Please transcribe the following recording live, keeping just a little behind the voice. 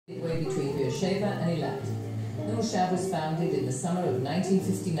midway between Beersheba and Eilat. The Moshav was founded in the summer of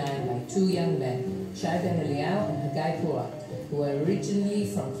 1959 by two young men, Shai Ben Eliyahu and Haggai Porat, who were originally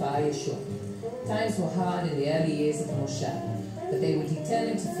from Kfar Yeshua. Times were hard in the early years of the Moshav, but they were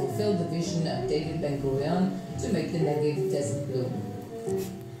determined to fulfill the vision of David Ben-Gurion to make the Negev desert bloom.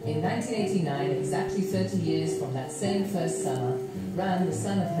 In 1989, exactly 30 years from that same first summer, Ran, the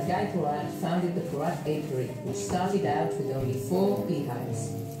son of Haggai Porat, founded the Parot Apiary, which started out with only 4 beehives.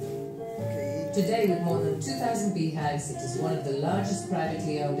 Today, with more than 2,000 beehives, it is one of the largest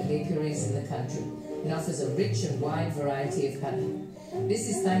privately owned apiaries in the country and offers a rich and wide variety of honey. This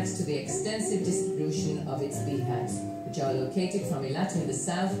is thanks to the extensive distribution of its beehives, which are located from Eilat in the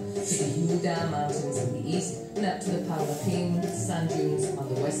south to the Yehuda Mountains in the east and up to the Palmachim sand dunes on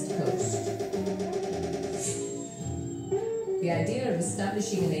the west coast. The idea of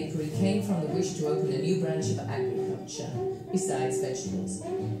establishing an apiary came from the wish to open a new branch of agriculture, besides vegetables.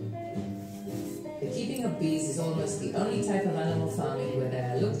 The keeping of bees is almost the only type of animal farming where they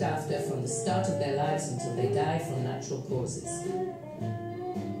are looked after from the start of their lives until they die from natural causes.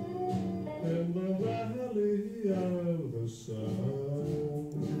 In the valley of the sun.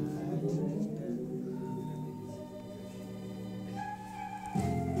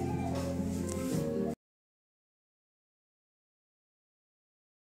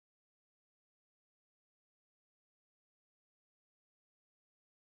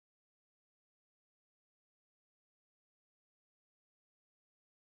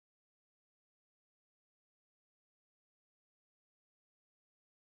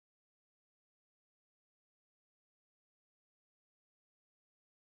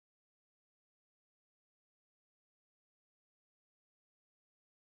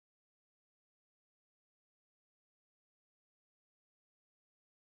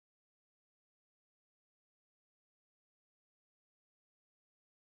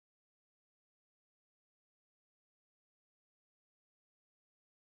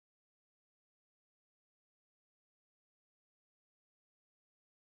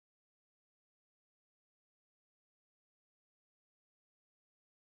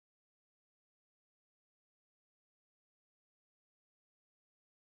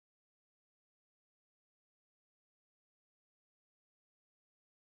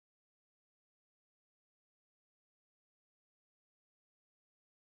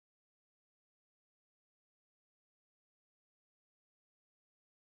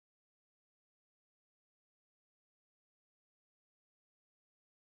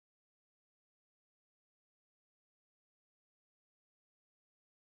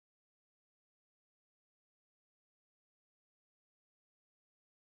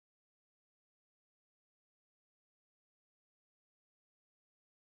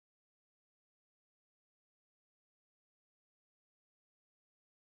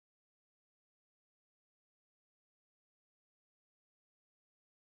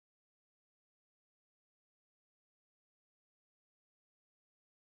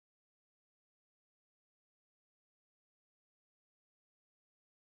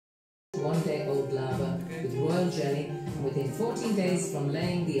 One-day-old larva with royal jelly, and within 14 days from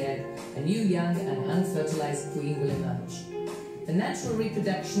laying the egg, a new young and unfertilized queen will emerge. The natural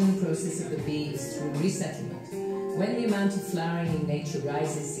reproduction process of the bee is through resettlement. When the amount of flowering in nature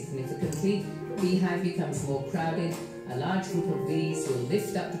rises significantly, the beehive becomes more crowded, a large group of bees will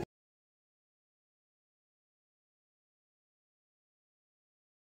lift up the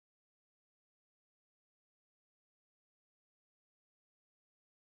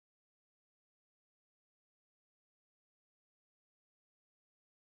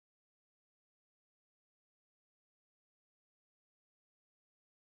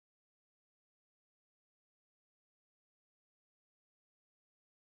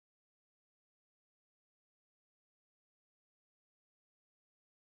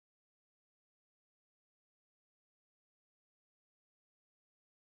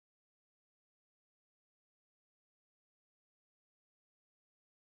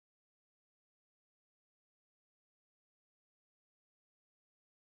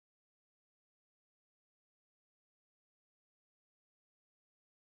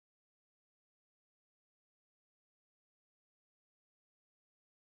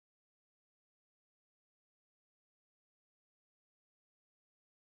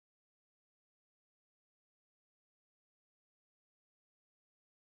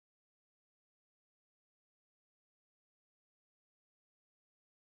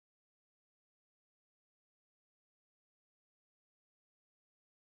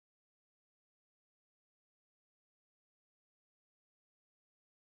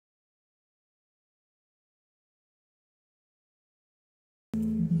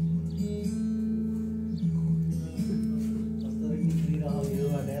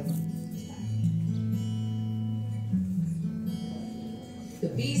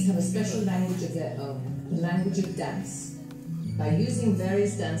have a special language of their own, the language of dance. By using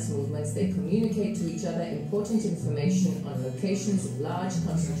various dance movements, they communicate to each other important information on locations of large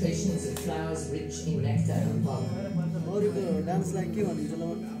concentrations of flowers rich in nectar and pollen.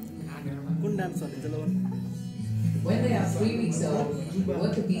 When they are 3 weeks old,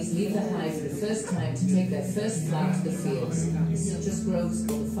 worker bees leave the hive for the first time to take their first flight to the fields, the citrus groves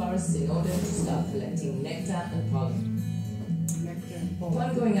or the forests in order to start collecting nectar and pollen.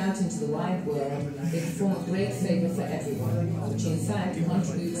 Upon going out into the wide world, they form a great favour for everyone, which in fact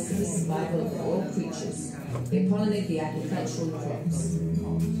contributes to the survival of all creatures. They pollinate the agricultural crops.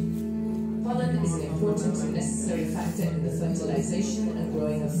 Pollen is an important and necessary factor in the fertilization and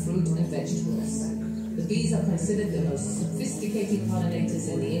growing of fruit and vegetables. The bees are considered the most sophisticated pollinators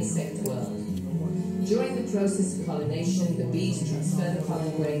in the insect world. During the process of pollination, the bees transfer the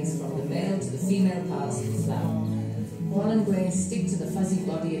pollen grains from the male to the female parts of the flower. Pollen grains stick to the fuzzy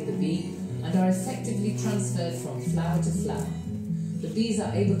body of the bee and are effectively transferred from flower to flower. The bees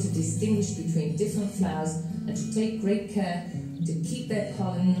are able to distinguish between different flowers and to take great care to keep their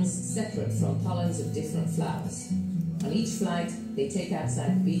pollens separate from pollens of different flowers. On each flight they take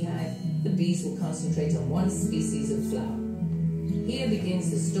outside the beehive, the bees will concentrate on one species of flower. Here begins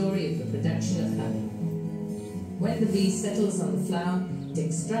the story of the production of honey. When the bee settles on the flower, it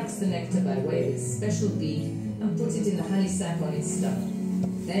extracts the nectar by way of its special beak and puts it in the honey sac on its stomach.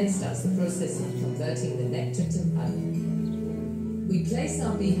 Then starts the process of converting the nectar to honey. We place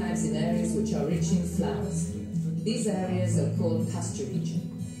our beehives in areas which are rich in flowers. These areas are called pasture region.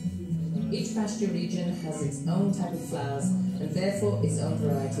 Each pasture region has its own type of flowers and therefore its own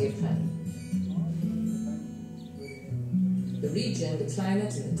variety of honey. The region, the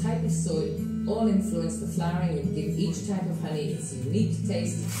climate and the type of soil all influence the flowering and give each type of honey its unique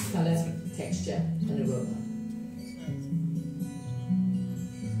taste, colour, texture and aroma.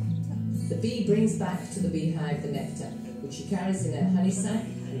 The bee brings back to the beehive the nectar, which she carries in her honey sac,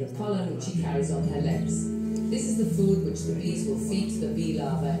 and the pollen which she carries on her legs. This is the food which the bees will feed to the bee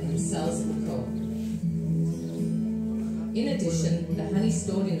larvae in the cells of the comb. In addition, the honey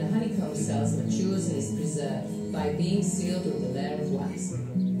stored in the honeycomb cells matures and is preserved by being sealed with a layer of wax.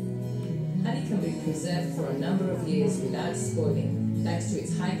 Honey can be preserved for a number of years without spoiling, thanks to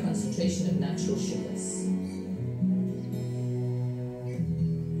its high concentration of natural sugars.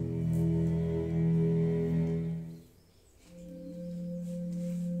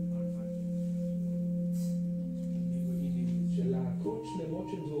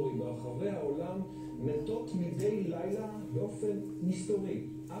 מתות מדי לילה באופן מסתורי.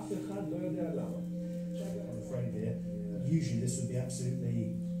 אף אחד לא יודע למה. On the frame here, usually this would be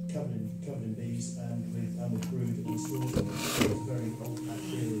absolutely covered in bees and with brood and stored. It's very compact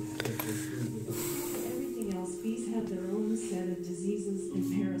Everything else, bees have their own set of diseases and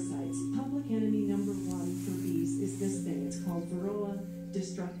parasites. Public enemy number one for bees is this thing. It's called Varroa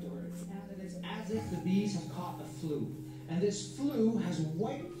destructor. It's as if the bees have caught a flu. And this flu has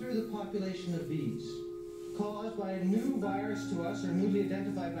wiped through the population of bees, caused by a new virus to us, or newly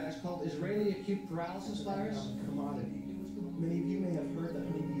identified by us, called Israeli acute paralysis virus. Commodity. Many of you may have heard that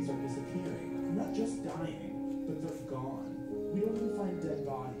honeybees are disappearing. Not just dying, but they're gone. We don't even find dead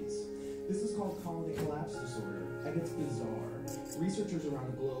bodies. This is called colony collapse disorder, and it's bizarre. Researchers around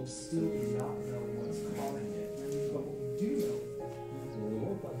the globe still do not know what's causing it, but what we do know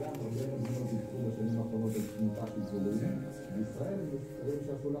באירופה גם הרבה מדינות דיווחו בשנים האחרונות על תמותה של זוללים. בישראל במחקרים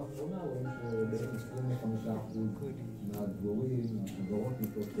שעשו לאחרונה רואים שבעצם 25% מהדבורים, הדבורות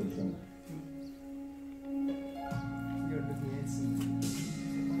מתות כל שנה.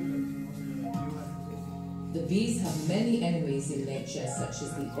 The bees have many enemies in nature, such as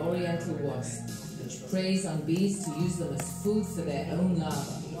the oriental wasp, which preys on bees to use them as food for their own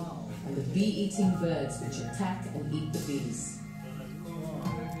larvae, and the bee-eating birds which attack and eat the bees.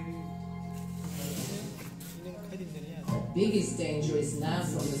 The biggest danger is now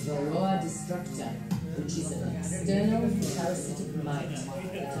from the Varroa destructor, which is an external parasitic mite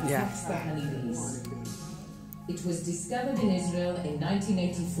that attacks the honeybees. It was discovered in Israel in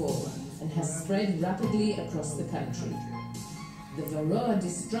 1984 and has spread rapidly across the country. The Varroa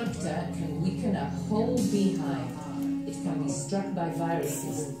destructor can weaken a whole beehive. It can be struck by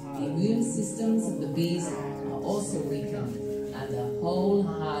viruses. The immune systems of the bees are also weakened, and the whole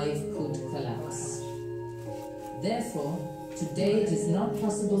hive could collapse. Therefore, today it is not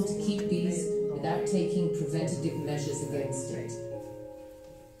possible to keep bees without taking preventative measures against it.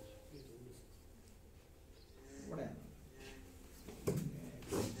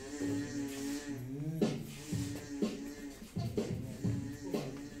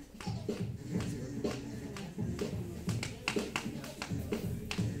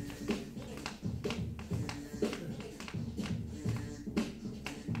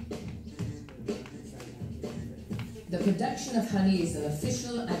 production of honey is an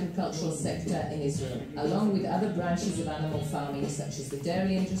official agricultural sector in Israel, along with other branches of animal farming such as the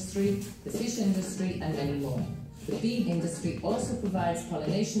dairy industry, the fish industry, and many more. The bee industry also provides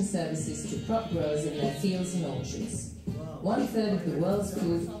pollination services to crop growers in their fields and orchards. 1/3 of the world's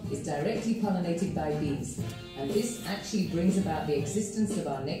food is directly pollinated by bees, and this actually brings about the existence of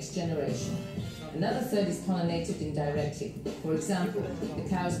our next generation. Another third is pollinated indirectly. For example, the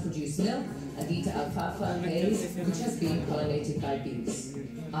cows produce milk and eat alfalfa maize, which has been pollinated by bees.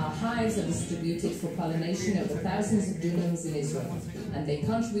 Our hives are distributed for pollination over thousands of dunams in Israel, and they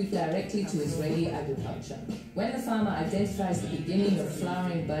contribute directly to Israeli agriculture. When the farmer identifies the beginning of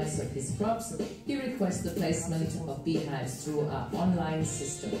flowering buds of his crops, he requests the placement of beehives through our online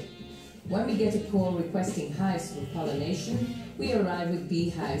system. When we get a call requesting hives for pollination, we arrive with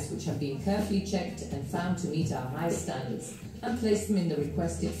beehives which have been carefully checked and found to meet our high standards, and place them in the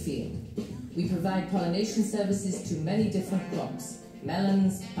requested field. We provide pollination services to many different crops: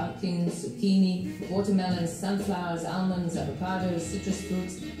 melons, pumpkins, zucchini, watermelons, sunflowers, almonds, avocados, citrus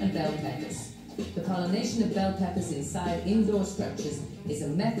fruits, and bell peppers. The pollination of bell peppers inside indoor structures is a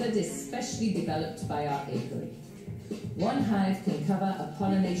method especially developed by our apiary. One hive can cover a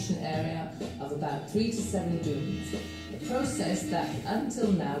pollination area of about 3 to 7 dunams, a process that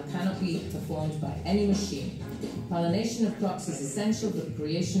until now cannot be performed by any machine. Pollination of crops is essential for the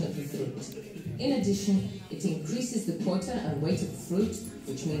creation of the fruit. In addition, it increases the quota and weight of fruit,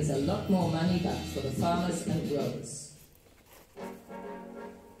 which means a lot more money back for the farmers and growers.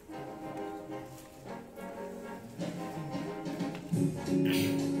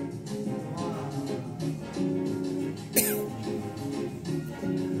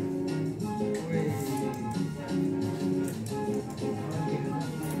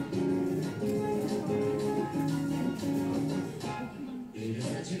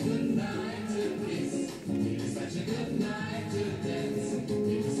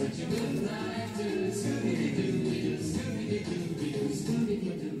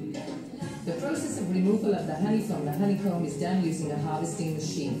 The process of removal of the honey from the honeycomb is done using a harvesting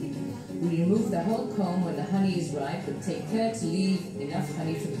machine. We remove the whole comb when the honey is ripe, but take care to leave enough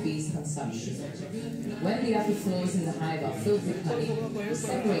honey for the bees' consumption. When the upper floors in the hive are filled with honey, we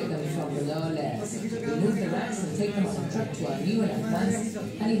separate them from the lower layers, remove the racks and take them on a truck to our new and advanced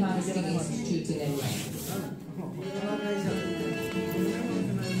honey harvesting institute in Ein Yahav.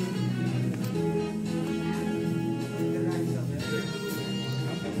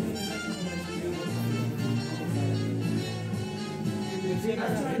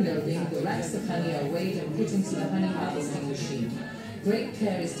 After unloading, the racks of honey are weighed and put into the honey harvesting machine. Great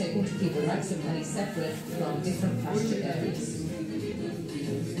care is taken to keep the racks of honey separate from different pasture areas.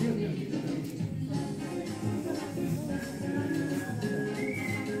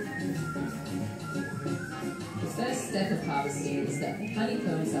 The first step of harvesting is that the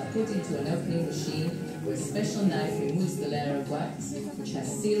honeycombs are put into an opening machine where a special knife removes the layer of wax which has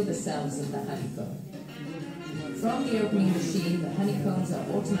sealed the cells of the honeycomb. From the opening machine, the honeycombs are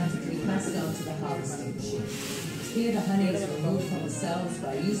automatically passed on to the harvesting machine. Here the honey is removed from the cells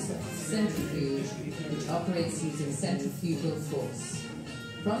by use of centrifuge, which operates using centrifugal force.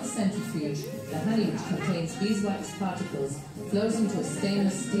 From the centrifuge, the honey, which contains beeswax particles, flows into a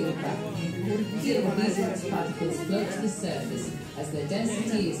stainless steel barrel. Here the beeswax particles float to the surface, as their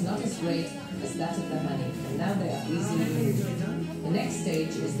density is not as great as that of the honey, and now they are easily removed. The next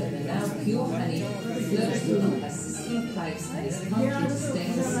stage is that the now pure honey flows through a system of pipes and is pumped into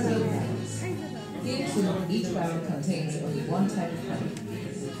stainless steel barrels. Here too, each barrel contains only one type of honey.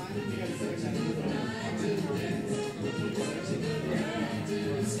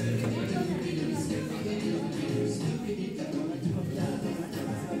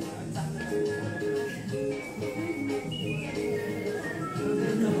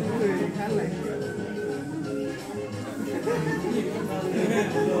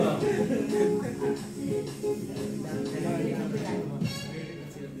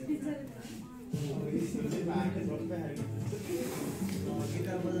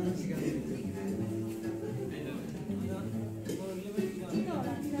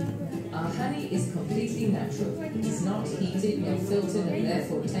 Our honey is completely natural. It is not heated nor filtered and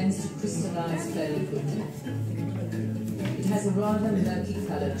therefore tends to crystallize fairly quickly. It has a rather murky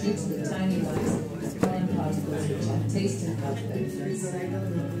color due to the tiny wax of pollen particles which have taste and health benefits.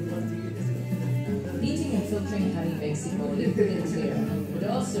 Heating and filtering honey makes it more liquid and clearer, but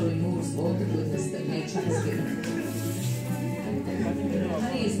also removes all the goodness that nature has given it.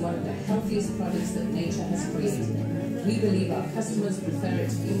 Honey is one of the healthiest products that nature has created. We believe our customers prefer it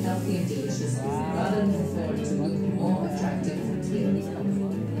to be healthy and delicious rather than for it to look more attractive and clean.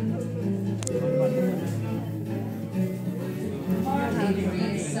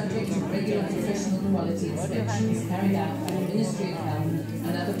 quality inspections carried out by the Ministry of Health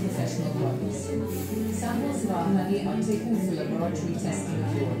and other professional bodies. Samples of our honey are taken for laboratory testing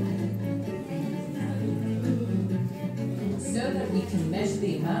abroad, so that we can measure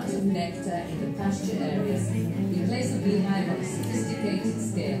the amount of nectar in the pasture areas. We place a beehive on a sophisticated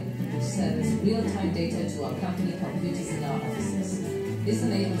scale, which serves real-time data to our company computers in our offices. This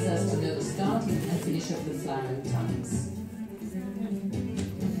enables us to know the start and finish of the flowering times.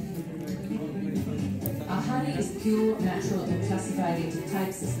 Our honey is pure, natural, and classified into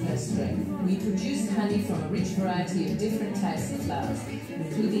types as per strain. We produce honey from a rich variety of different types of flowers,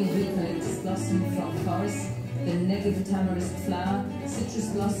 including eucalyptus blossom from forests, the Negev tamarisk flower, citrus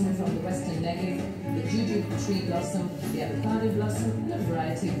blossom from the western Negev, the juju tree blossom, the avocado blossom, and a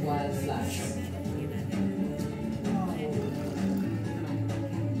variety of wild flowers.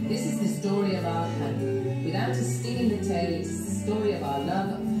 This is the story of our honey. Without a sting in the tail, it is the story of our love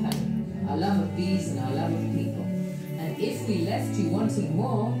of honey, our love of bees, and our love of people. And if we left you wanting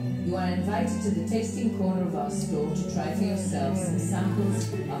more, you are invited to the tasting corner of our store to try for yourselves some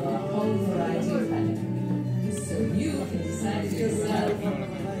samples of our whole variety of honey. So you can decide for yourself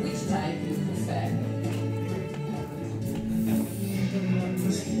which type you prefer.